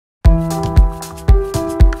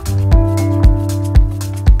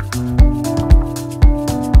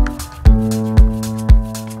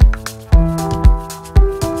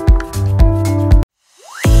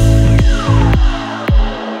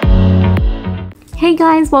Hey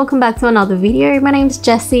guys, welcome back to another video. My name is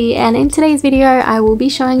Jessie and in today's video I will be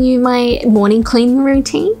showing you my morning cleaning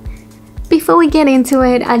routine. Before we get into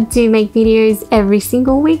it, I do make videos every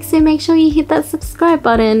single week, so make sure you hit that subscribe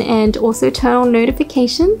button and also turn on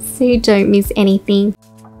notifications so you don't miss anything.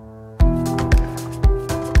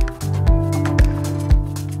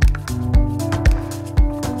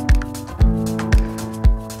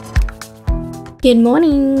 Good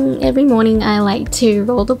morning! Every morning I like to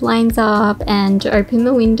roll the blinds up and open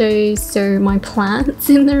the windows so my plants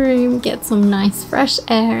in the room get some nice fresh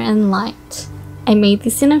air and light. I made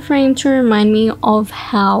this in a frame to remind me of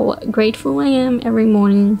how grateful I am every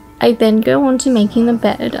morning. I then go on to making the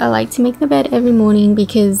bed. I like to make the bed every morning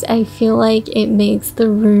because I feel like it makes the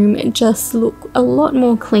room just look a lot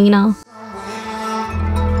more cleaner.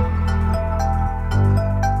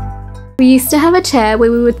 We used to have a chair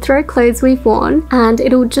where we would throw clothes we've worn and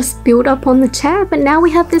it would just build up on the chair, but now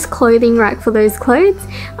we have this clothing rack for those clothes.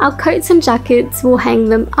 Our coats and jackets, will hang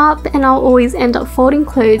them up and I'll always end up folding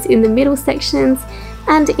clothes in the middle sections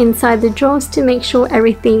and inside the drawers to make sure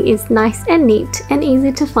everything is nice and neat and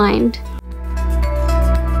easy to find.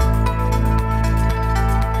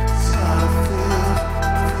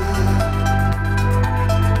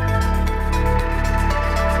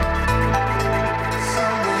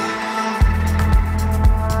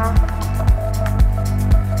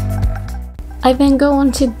 I then go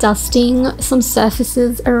on to dusting some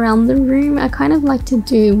surfaces around the room. I kind of like to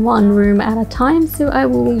do one room at a time, so I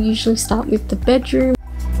will usually start with the bedroom.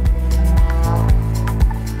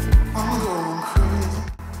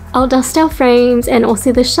 I'll dust our frames and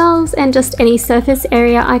also the shelves and just any surface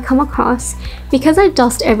area I come across. Because I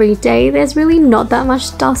dust every day, there's really not that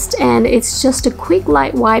much dust and it's just a quick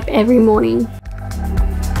light wipe every morning.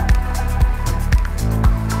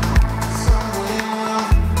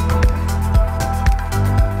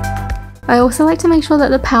 I also like to make sure that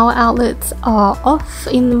the power outlets are off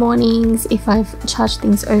in the mornings if I've charged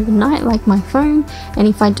things overnight, like my phone, and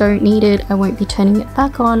if I don't need it, I won't be turning it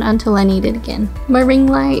back on until I need it again. My ring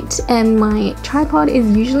light and my tripod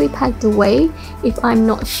is usually packed away if I'm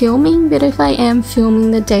not filming, but if I am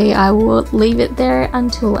filming the day, I will leave it there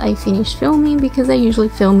until I finish filming because I usually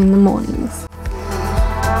film in the mornings.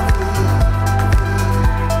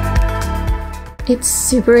 It's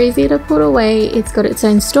super easy to put away, it's got its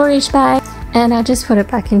own storage bag, and I just put it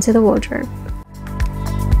back into the wardrobe.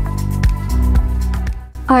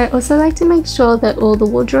 I also like to make sure that all the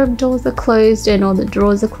wardrobe doors are closed and all the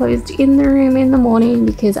drawers are closed in the room in the morning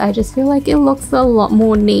because I just feel like it looks a lot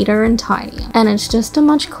more neater and tidier, and it's just a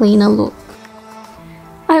much cleaner look.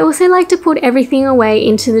 I also like to put everything away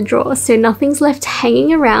into the drawers so nothing's left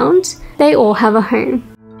hanging around, they all have a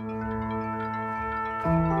home.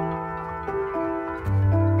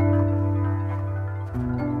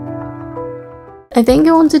 I then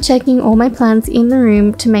go on to checking all my plants in the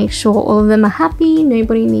room to make sure all of them are happy,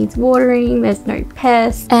 nobody needs watering, there's no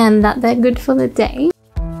pests, and that they're good for the day.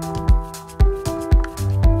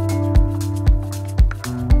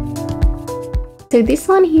 So this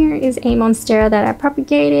one here is a monstera that I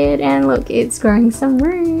propagated, and look, it's growing some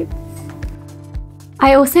roots.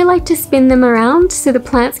 I also like to spin them around so the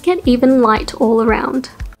plants get even light all around.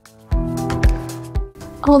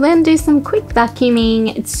 I'll then do some quick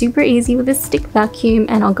vacuuming. It's super easy with a stick vacuum,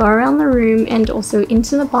 and I'll go around the room and also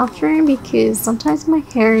into the bathroom because sometimes my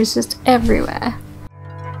hair is just everywhere.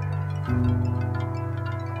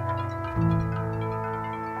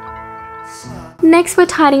 Next, we're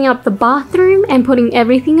tidying up the bathroom and putting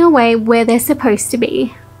everything away where they're supposed to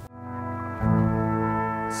be.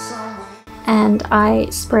 And I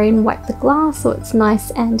spray and wipe the glass so it's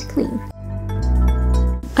nice and clean.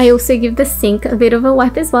 I also give the sink a bit of a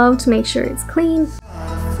wipe as well to make sure it's clean.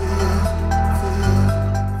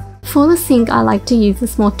 For the sink, I like to use a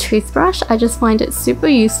small toothbrush. I just find it super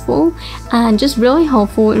useful and just really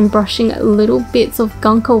helpful in brushing little bits of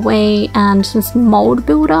gunk away and just mold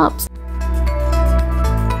buildups.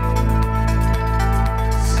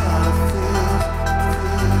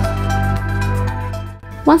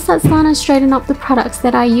 Once that's done, I straighten up the products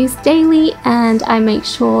that I use daily and I make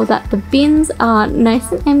sure that the bins are nice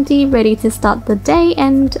and empty, ready to start the day,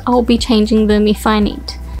 and I'll be changing them if I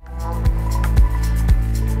need.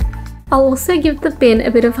 I'll also give the bin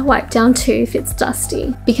a bit of a wipe down too if it's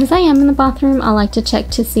dusty. Because I am in the bathroom, I like to check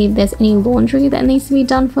to see if there's any laundry that needs to be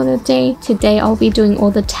done for the day. Today I'll be doing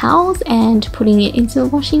all the towels and putting it into the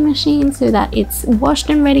washing machine so that it's washed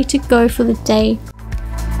and ready to go for the day.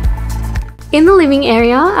 In the living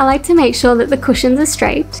area, I like to make sure that the cushions are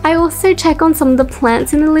straight. I also check on some of the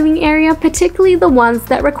plants in the living area, particularly the ones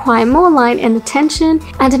that require more light and attention,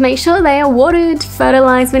 and to make sure they are watered,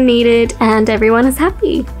 fertilized when needed, and everyone is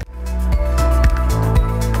happy.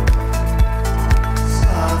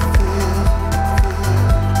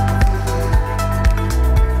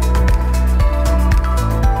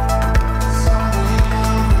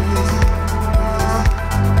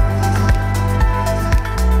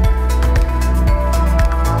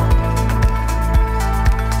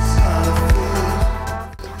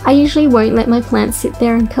 I usually won't let my plants sit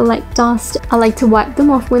there and collect dust. I like to wipe them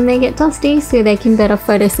off when they get dusty so they can better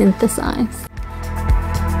photosynthesize.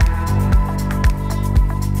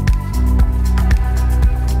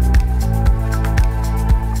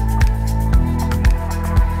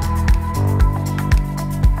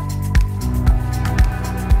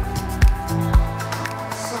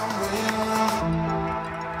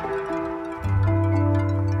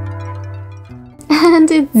 And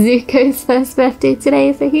it's Zuko's first birthday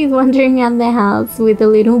today, so he's wandering around the house with a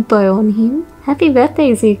little bow on him. Happy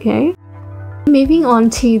birthday, Zuko! Moving on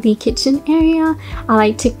to the kitchen area, I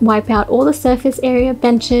like to wipe out all the surface area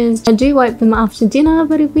benches. I do wipe them after dinner,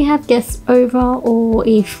 but if we have guests over or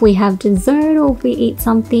if we have dessert or if we eat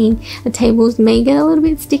something, the tables may get a little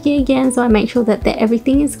bit sticky again, so I make sure that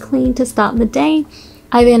everything is clean to start the day.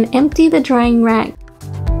 I then empty the drying rack.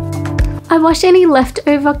 I wash any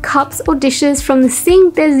leftover cups or dishes from the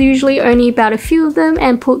sink, there's usually only about a few of them,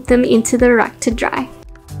 and put them into the rack to dry.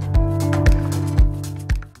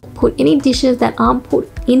 Put any dishes that aren't put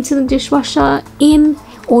into the dishwasher in,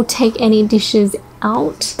 or take any dishes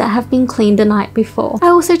out that have been cleaned the night before. I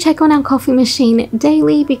also check on our coffee machine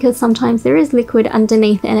daily because sometimes there is liquid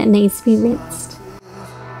underneath and it needs to be rinsed.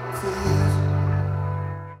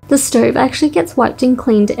 The stove actually gets wiped and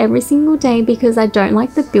cleaned every single day because I don't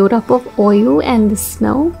like the buildup of oil and the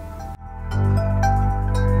smell.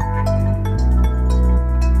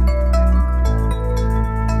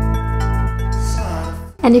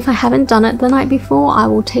 And if I haven't done it the night before, I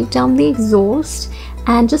will take down the exhaust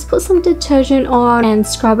and just put some detergent on and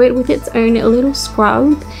scrub it with its own little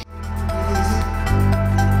scrub.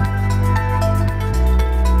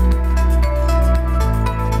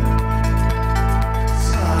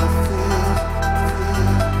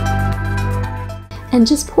 And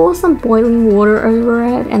just pour some boiling water over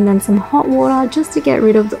it and then some hot water just to get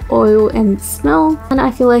rid of the oil and smell. And I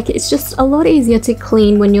feel like it's just a lot easier to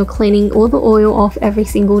clean when you're cleaning all the oil off every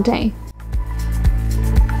single day.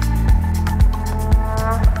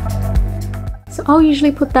 So I'll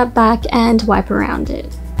usually put that back and wipe around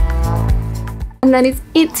it. And that is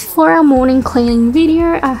it for our morning cleaning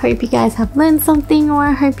video. I hope you guys have learned something, or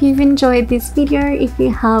I hope you've enjoyed this video. If you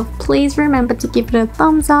have, please remember to give it a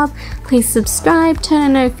thumbs up. Please subscribe, turn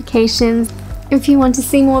on notifications. If you want to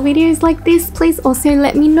see more videos like this, please also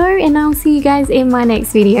let me know, and I'll see you guys in my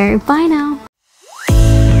next video. Bye now.